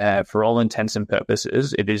is, for all intents and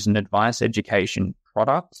purposes, it is an advice education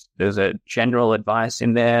product. There's a general advice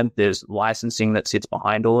in there. There's licensing that sits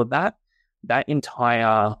behind all of that. That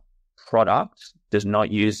entire product does not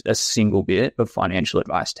use a single bit of financial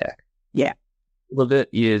advice tech. Yeah. All of it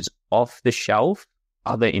is off the shelf,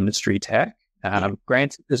 other industry tech.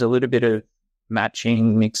 Granted, there's a little bit of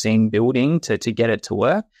matching, mixing, building to get it to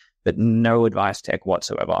work, but no advice tech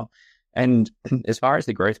whatsoever. And as far as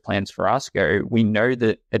the growth plans for us go, we know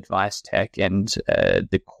that advice tech and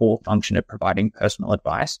the core function of providing personal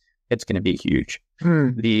advice, it's going to be huge.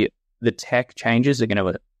 The tech changes are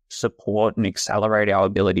going to support and accelerate our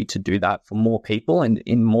ability to do that for more people and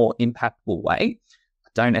in more impactful way. I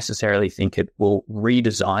don't necessarily think it will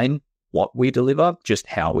redesign what we deliver, just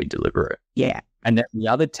how we deliver it. Yeah. And then the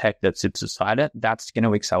other tech that sits beside it, that's going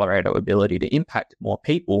to accelerate our ability to impact more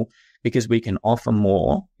people, because we can offer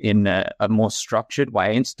more in a more structured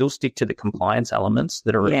way and still stick to the compliance elements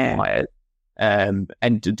that are required,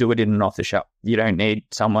 and to do it in an off-the-shelf. You don't need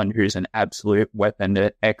someone who's an absolute weapon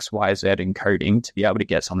at X, Y, Z in coding to be able to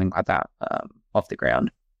get something like that off the ground.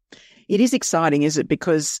 It is exciting, is it?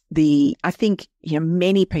 Because I think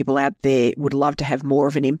many people out there would love to have more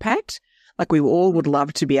of an impact. Like we all would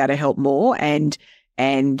love to be able to help more, and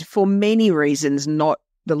for many reasons, not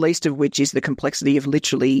the least of which is the complexity of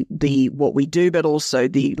literally what we do, but also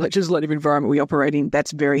the legislative environment we operate in.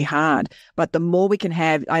 That's very hard. But the more we can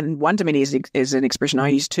have, and one-to-many is an expression I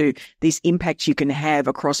use too, this impact you can have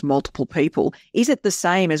across multiple people. Is it the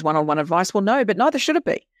same as one-on-one advice? Well, no, but neither should it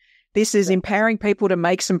be. This is empowering people to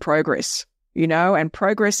make some progress, and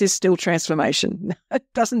progress is still transformation. It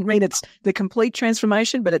doesn't mean it's the complete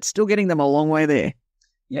transformation, but it's still getting them a long way there.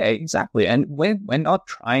 Yeah, exactly. And we're not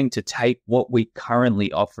trying to take what we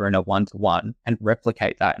currently offer in a one-to-one and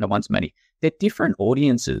replicate that in a one-to-many. They're different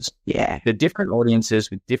audiences. Yeah. They're different audiences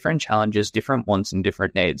with different challenges, different wants and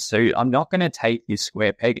different needs. So I'm not going to take this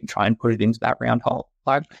square peg and try and put it into that round hole.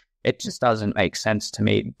 Like, it just doesn't make sense to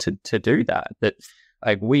me to do that. That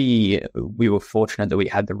like we were fortunate that we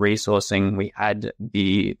had the resourcing, we had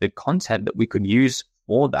the content that we could use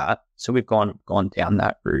for that. So we've gone down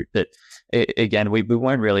that route. But again, we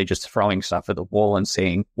weren't really just throwing stuff at the wall and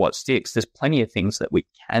seeing what sticks. There's plenty of things that we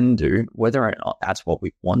can do, whether or not that's what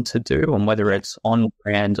we want to do, and whether it's on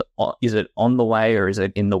brand, is it on the way or is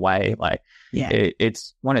it in the way? Like,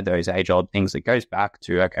 it's one of those age-old things that goes back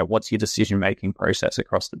to, okay, what's your decision-making process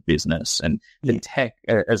across the business? And the tech,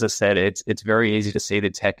 as I said, it's very easy to see the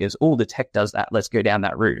tech as, the tech does that, let's go down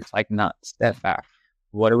that route. It's like, no, step back.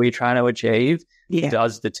 What are we trying to achieve? Yeah.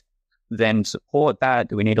 Does the tech then support that?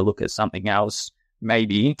 Do we need to look at something else?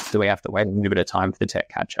 Maybe. Do we have to wait a little bit of time for the tech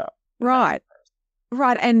catch up? Right.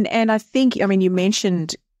 And I think, you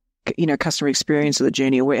mentioned, customer experience of the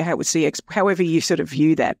journey, or how it would see, however you sort of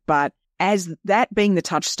view that. But as that being the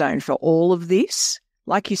touchstone for all of this,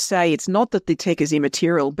 like you say, it's not that the tech is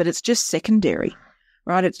immaterial, but it's just secondary,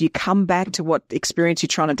 right? You come back to what experience you're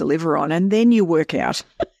trying to deliver on, and then you work out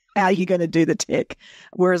how you're going to do the tech.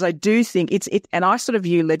 Whereas I do think and I sort of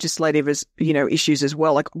view legislative as, issues as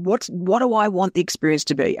well. Like, what do I want the experience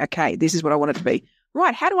to be? Okay, this is what I want it to be.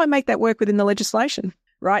 Right, how do I make that work within the legislation?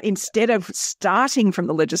 Right, instead of starting from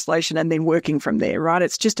the legislation and then working from there, right?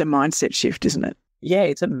 It's just a mindset shift, isn't it? Yeah,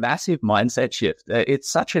 it's a massive mindset shift. It's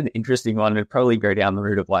such an interesting one. It'd probably go down the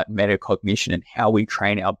route of like metacognition and how we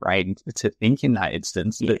train our brain to think in that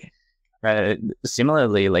instance. Yeah. But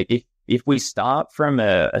similarly, like if we start from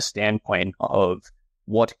a standpoint of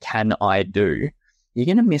what can I do, you're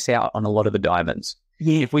going to miss out on a lot of the diamonds.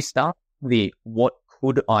 Yeah. If we start with what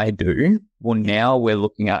could I do, well, now we're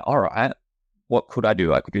looking at, all right, what could I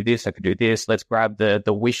do? I could do this, I could do this. Let's grab the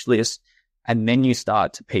wish list. And then you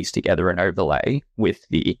start to piece together an overlay with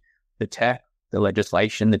the tech, the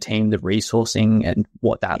legislation, the team, the resourcing, and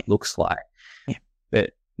what that looks like. Yeah.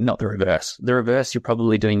 But not the reverse. The reverse, you're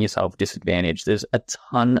probably doing yourself disadvantage. There's a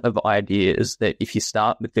ton of ideas that if you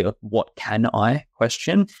start with the what can I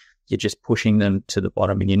question, you're just pushing them to the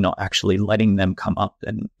bottom and you're not actually letting them come up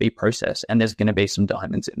and be processed. And there's going to be some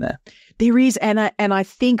diamonds in there. There is. And I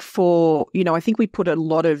think I think we put a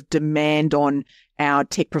lot of demand on our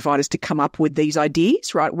tech providers to come up with these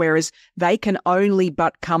ideas, right? Whereas they can only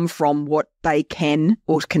but come from what they can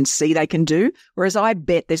or can see they can do. Whereas I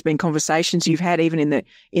bet there's been conversations you've had even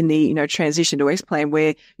in the transition to Xplan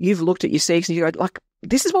where you've looked at your CX and you go like,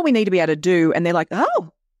 this is what we need to be able to do. And they're like,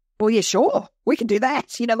 oh, well, yeah, sure, we can do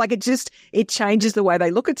that. It changes the way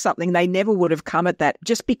they look at something. They never would have come at that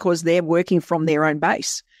just because they're working from their own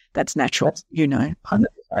base. That's natural, 100%.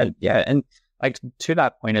 Yeah. And like to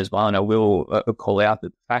that point as well, and I will call out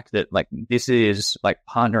the fact that like this is like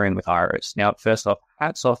partnering with Iris. Now, first off,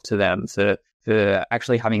 hats off to them for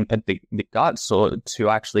actually having the guts to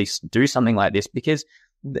actually do something like this, because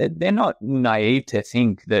they're not naive to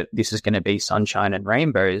think that this is going to be sunshine and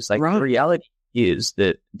rainbows. Like The reality is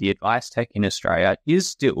that the advice tech in Australia is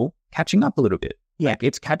still catching up a little bit. Yeah. Like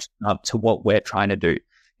it's catching up to what we're trying to do.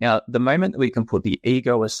 Now, the moment that we can put the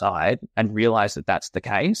ego aside and realize that that's the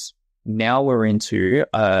case, now we're into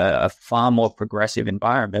a far more progressive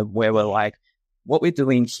environment where we're like, what we're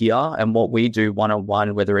doing here and what we do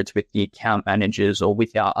one-on-one, whether it's with the account managers or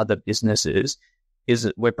with our other businesses, is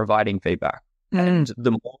that we're providing feedback. And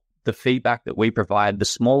the more the feedback that we provide, the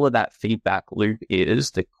smaller that feedback loop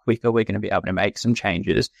is, the quicker we're going to be able to make some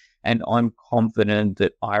changes. And I'm confident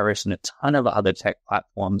that Iris and a ton of other tech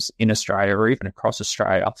platforms in Australia or even across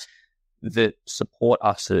Australia that support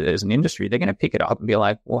us as an industry, they're going to pick it up and be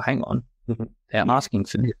like, well, hang on, they're asking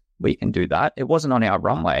for this. We can do that. It wasn't on our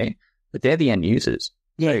runway, but they're the end users.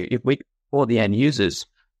 Yeah. So if we support the end users,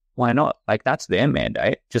 why not? Like that's their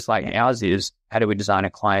mandate. Just like ours is, how do we design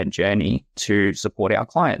a client journey to support our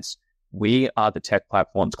clients? We are the tech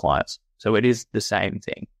platform's clients. So it is the same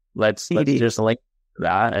thing. Let's just link to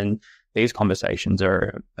that. And these conversations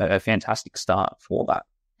are a fantastic start for that.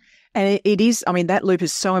 And it is, that loop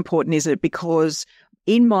is so important, isn't it? Because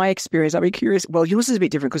in my experience, I'd be curious, well, yours is a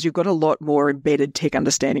bit different because you've got a lot more embedded tech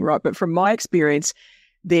understanding, right? But from my experience,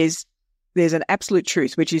 there's an absolute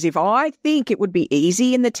truth, which is if I think it would be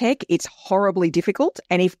easy in the tech, it's horribly difficult.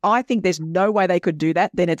 And if I think there's no way they could do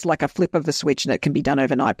that, then it's like a flip of the switch and it can be done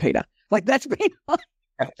overnight, Peter. Like that's been...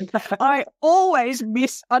 I always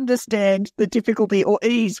misunderstand the difficulty or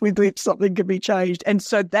ease with which something can be changed. And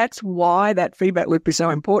so that's why that feedback loop is so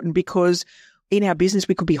important, because in our business,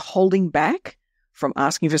 we could be holding back from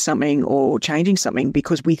asking for something or changing something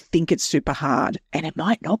because we think it's super hard, and it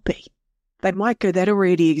might not be. They might go, that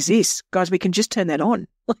already exists. Guys, we can just turn that on.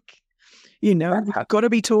 Like, we've got to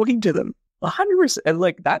be talking to them. 100%.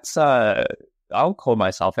 Like that's, I'll call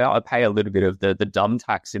myself out. I pay a little bit of the dumb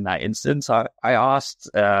tax in that instance. I asked,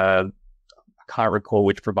 I can't recall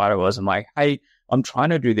which provider it was. I'm like, hey, I'm trying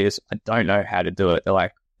to do this. I don't know how to do it. They're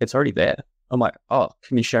like, it's already there. I'm like, oh,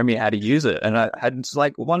 can you show me how to use it? And I had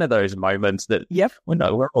like one of those moments that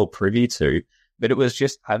we're all privy to, but it was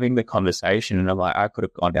just having the conversation. And I'm like, I could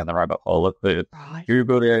have gone down the rabbit hole of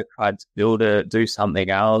Googled it, tried to build it, do something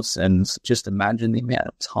else, and just imagine the amount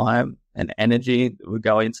of time and energy that would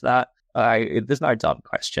go into that. There's no dumb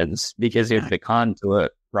questions, because if they can't do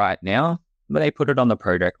it right now, but they put it on the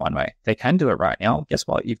project one way. They can do it right now. Guess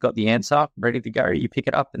what? You've got the answer ready to go. You pick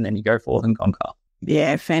it up and then you go forth and conquer.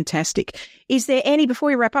 Yeah, fantastic. Is there any, before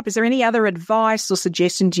we wrap up, is there any other advice or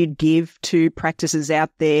suggestions you'd give to practices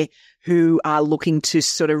out there who are looking to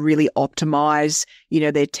sort of really optimize,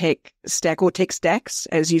 their tech stack or tech stacks,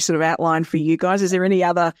 as you sort of outlined for you guys? Is there any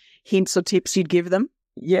other hints or tips you'd give them?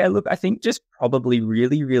 Yeah, look, I think just probably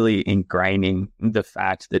really, really ingraining the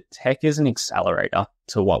fact that tech is an accelerator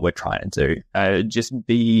to what we're trying to do. Just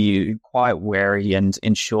be quite wary and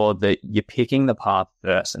ensure that you're picking the path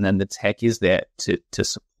first, and then the tech is there to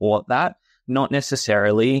support that, not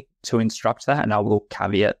necessarily to instruct that. And I will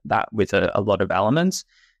caveat that with a lot of elements.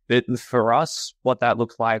 But for us, what that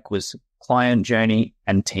looked like was client journey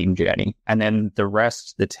and team journey. And then the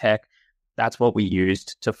rest, the tech, that's what we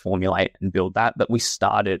used to formulate and build that. But we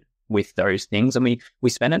started with those things, and we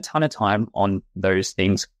spent a ton of time on those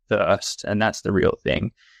things first, and that's the real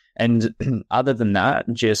thing. And other than that,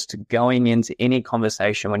 just going into any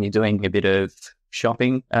conversation when you're doing a bit of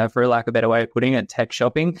shopping, for lack of a better way of putting it, tech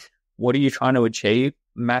shopping, what are you trying to achieve?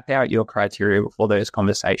 Map out your criteria before those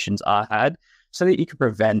conversations are had, so that you can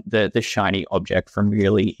prevent the shiny object from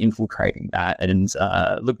really infiltrating that. And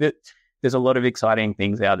look, there's a lot of exciting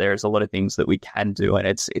things out there. There's a lot of things that we can do, and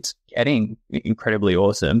it's getting incredibly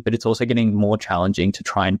awesome, but it's also getting more challenging to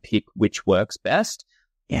try and pick which works best.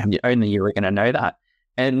 Yeah. Only you're going to know that.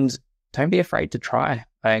 And don't be afraid to try,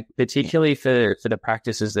 particularly for the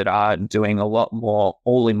practices that are doing a lot more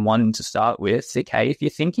all-in-one to start with. Okay, if you're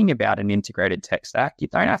thinking about an integrated tech stack, you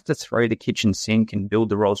don't have to throw the kitchen sink and build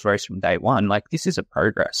the Rolls Royce from day one. Like, this is a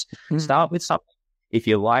progress. Start with something. If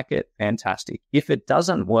you like it, fantastic. If it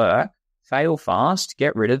doesn't work, fail fast,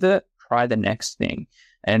 get rid of it, try the next thing.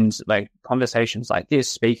 And like conversations like this,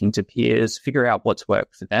 speaking to peers, figure out what's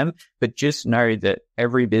worked for them. But just know that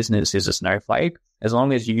every business is a snowflake, as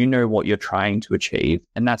long as you know what you're trying to achieve.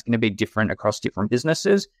 And that's going to be different across different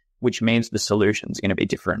businesses, which means the solution is going to be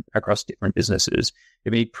different across different businesses.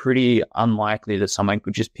 It'd be pretty unlikely that someone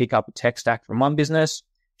could just pick up a tech stack from one business,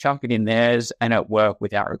 chuck it in theirs, and it work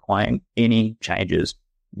without requiring any changes.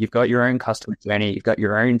 You've got your own customer journey, you've got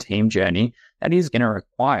your own team journey. That is going to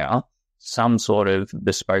require some sort of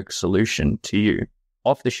bespoke solution to you.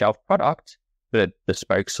 Off-the-shelf product, but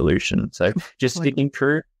bespoke solution. So just sticking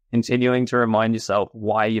true, continuing to remind yourself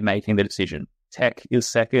why you're making the decision. Tech is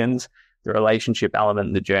second, the relationship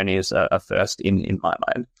element, the journey is a first in my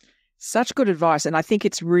mind. Such good advice. And I think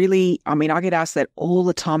it's really, I get asked that all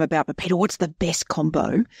the time about, but Peter, what's the best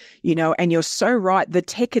combo? And you're so right. The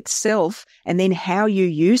tech itself and then how you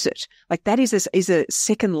use it, like that is a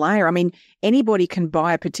second layer. Anybody can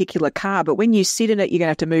buy a particular car, but when you sit in it, you're going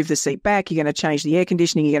to have to move the seat back. You're going to change the air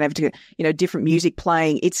conditioning. You're going to have to, different music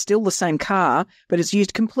playing. It's still the same car, but it's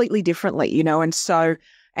used completely differently,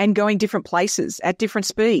 and going different places at different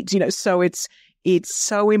speeds, so it's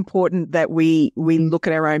so important that we look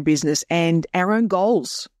at our own business and our own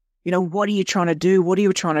goals. What are you trying to do? What are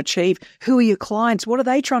you trying to achieve? Who are your clients? What are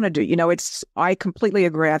they trying to do? I completely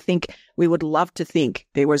agree. I think we would love to think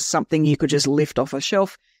there was something you could just lift off a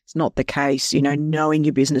shelf. It's not the case. Knowing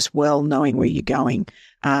your business well, knowing where you're going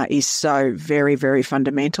is so very, very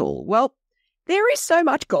fundamental. Well, there is so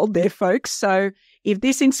much gold there, folks. So if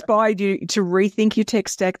this inspired you to rethink your tech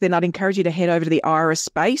stack, then I'd encourage you to head over to the Iris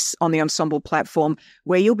space on the Ensombl platform,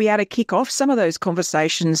 where you'll be able to kick off some of those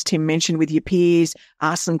conversations Tim mentioned with your peers,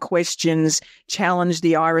 ask some questions, challenge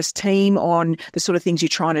the Iris team on the sort of things you're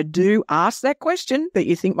trying to do. Ask that question that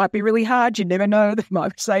you think might be really hard. You never know. They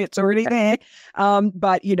might say it's already there.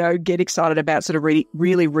 But, get excited about sort of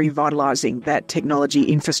really revitalizing that technology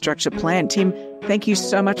infrastructure plan. Tim, thank you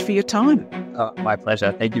so much for your time. My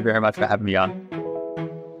pleasure. Thank you very much for having me on.